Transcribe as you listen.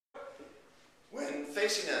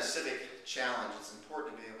facing a civic challenge, it's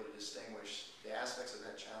important to be able to distinguish the aspects of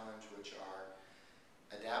that challenge which are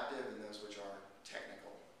adaptive and those which are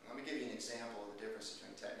technical. Let me give you an example of the difference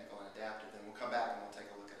between technical and adaptive, then we'll come back and we'll take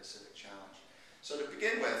a look at a civic challenge. So to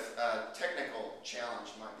begin with, a technical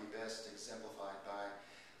challenge might be best exemplified by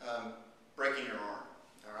breaking your arm.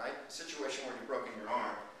 All right? A situation where you've broken your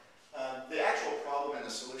arm. The actual problem and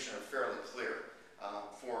the solution are fairly clear.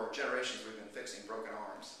 For generations we've been fixing broken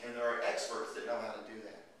arms, and there are experts that know how to do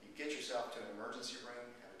that. You get yourself to an emergency room,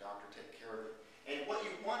 have a doctor take care of it, and what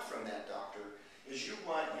you want from that doctor is you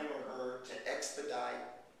want him or her to expedite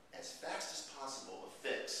as fast as possible a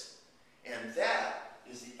fix. And that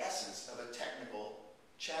is the essence of a technical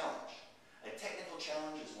challenge. A technical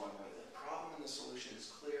challenge is one where the problem and the solution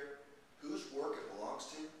is clear, whose work it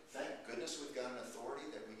belongs to. Thank goodness we've got an authority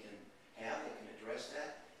that we can have that can address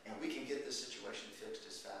that, and we can get the situation fixed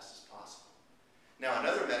as fast as possible. Now,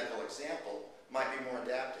 another medical example might be more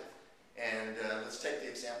adaptive. And let's take the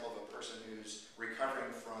example of a person who's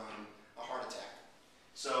recovering from a heart attack.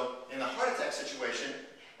 So, in the heart attack situation,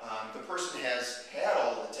 the person has had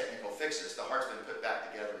all of the technical fixes. The heart's been put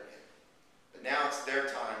back together again. But now it's their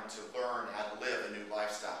time to learn how to live a new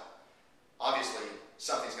lifestyle. Obviously,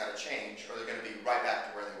 something's got to change, or they're going to be right back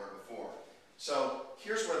to where they were before. So,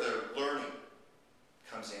 here's where the learning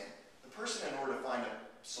comes in. The person, in order to find a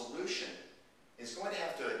solution, is going to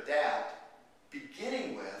have to adapt,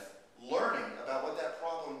 beginning with learning about what that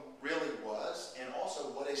problem really was and also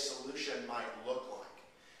what a solution might look like.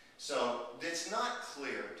 So it's not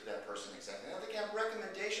clear to that person exactly. Now, they can have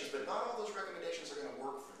recommendations, but not all those recommendations are going to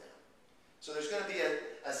work for them. So there's going to be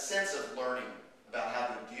a sense of learning about how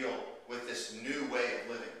to deal with this new way of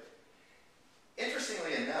living.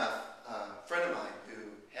 Interestingly enough, a friend of mine who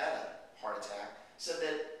had a heart attack said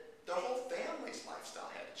that their whole family's lifestyle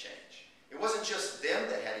had to change. It wasn't just them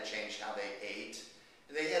that had to change how they ate.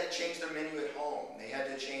 They had to change their menu at home. They had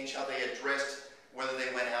to change how they addressed whether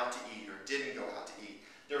they went out to eat or didn't go out to eat.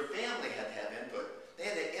 Their family had to have input. They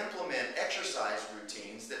had to implement exercise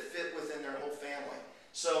routines that fit within their whole family.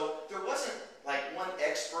 So there wasn't like one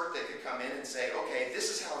expert that could come in and say, okay,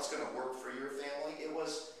 this is how it's going to work for your family. It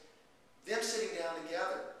was them sitting down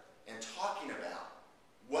together and talking about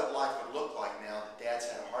what life would look like now that Dad's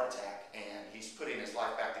had a heart attack and he's putting his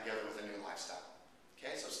life back together with a new lifestyle.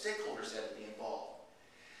 Okay, so stakeholders had to be involved.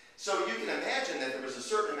 So you can imagine that there was a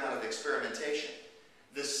certain amount of experimentation.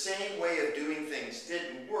 The same way of doing things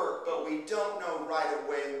didn't work, but we don't know right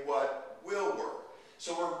away what will work.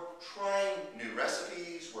 So we're trying new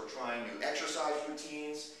recipes, we're trying new exercise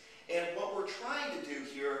routines, and what we're trying to do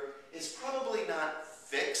here is probably not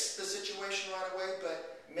fix the situation right away,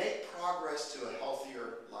 but make progress to a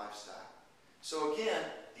healthier lifestyle. So again,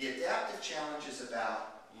 the adaptive challenge is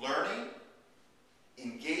about learning,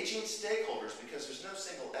 engaging stakeholders because there's no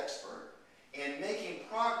single expert, and making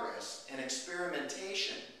progress and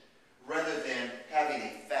experimentation rather than having a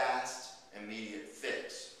fast, immediate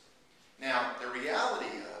fix. Now, the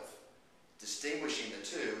reality of distinguishing the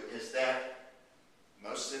two is that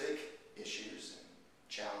most civic issues and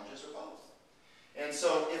challenges are both. And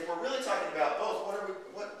so if we're really talking about both,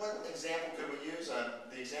 what example could we use?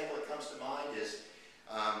 The example that comes to mind is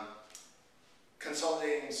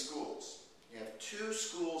consolidating schools. You have two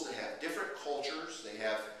schools that have different cultures, they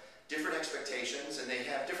have different expectations, and they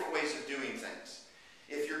have different ways of doing things.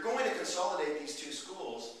 If you're going to consolidate these two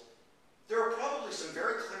schools, there are probably some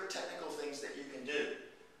very clear technical things that you can do.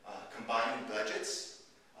 Combining budgets,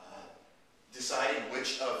 deciding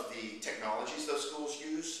which of the technologies those schools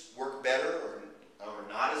use work better or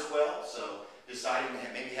not as well. So deciding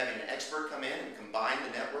maybe having an expert come in and combine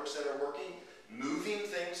the networks that are working, moving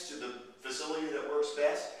things to the facility that works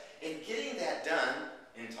best, and getting that done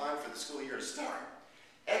in time for the school year to start.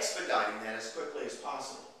 Expediting that as quickly as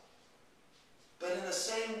possible. But in the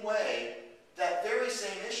same way, that very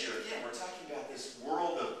same issue, again, we're talking about this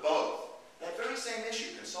world of both. That very same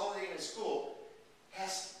issue, consolidating a school,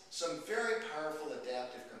 has some very powerful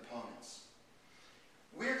adaptive components.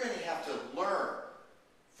 We're going to have to learn,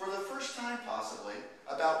 for the first time possibly,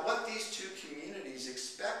 about what these two communities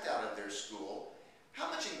expect out of their school. How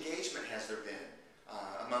much engagement has there been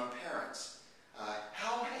among parents?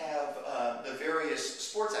 How have the various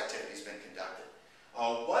sports activities been conducted?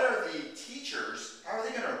 What are the teachers, how are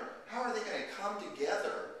they going to come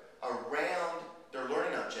together around their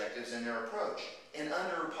learning objectives and their approach, and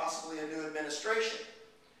under possibly a new administration?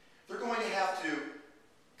 They're going to have to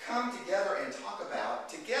come together and talk about,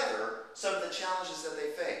 together, some of the challenges that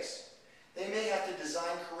they face. They may have to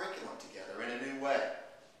design curriculum together in a new way.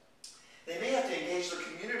 They may have to engage their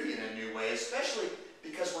community in a new way, especially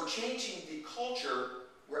because we're changing the culture.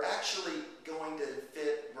 We're actually going going to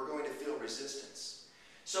fit, we're going to feel resistance.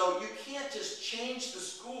 So you can't just change the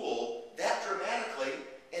school that dramatically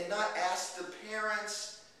and not ask the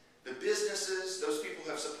parents, the businesses, those people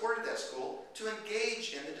who have supported that school, to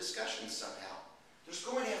engage in the discussion somehow. There's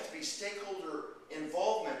going to have to be stakeholder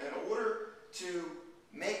involvement in order to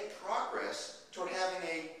make progress toward having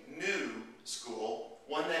a new school,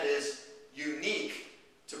 one that is unique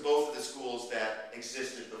to both of the schools that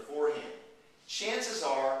existed beforehand. Chances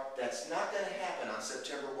are that's not going to happen on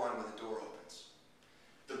September 1 when the door opens.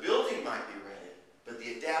 The building might be ready, but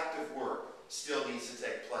the adaptive work still needs to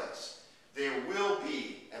take place. There will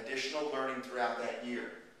be additional learning throughout that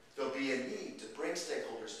year. There'll be a need to bring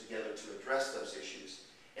stakeholders together to address those issues.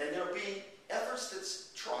 And there'll be efforts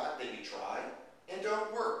that you try and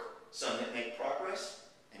don't work. Some that make progress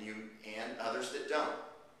and others that don't.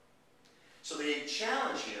 So the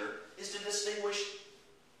challenge here is to distinguish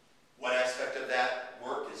what aspect of that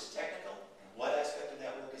work is technical and what aspect of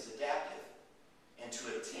that work is adaptive, and to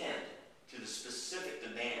attend to the specific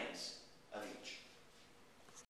demands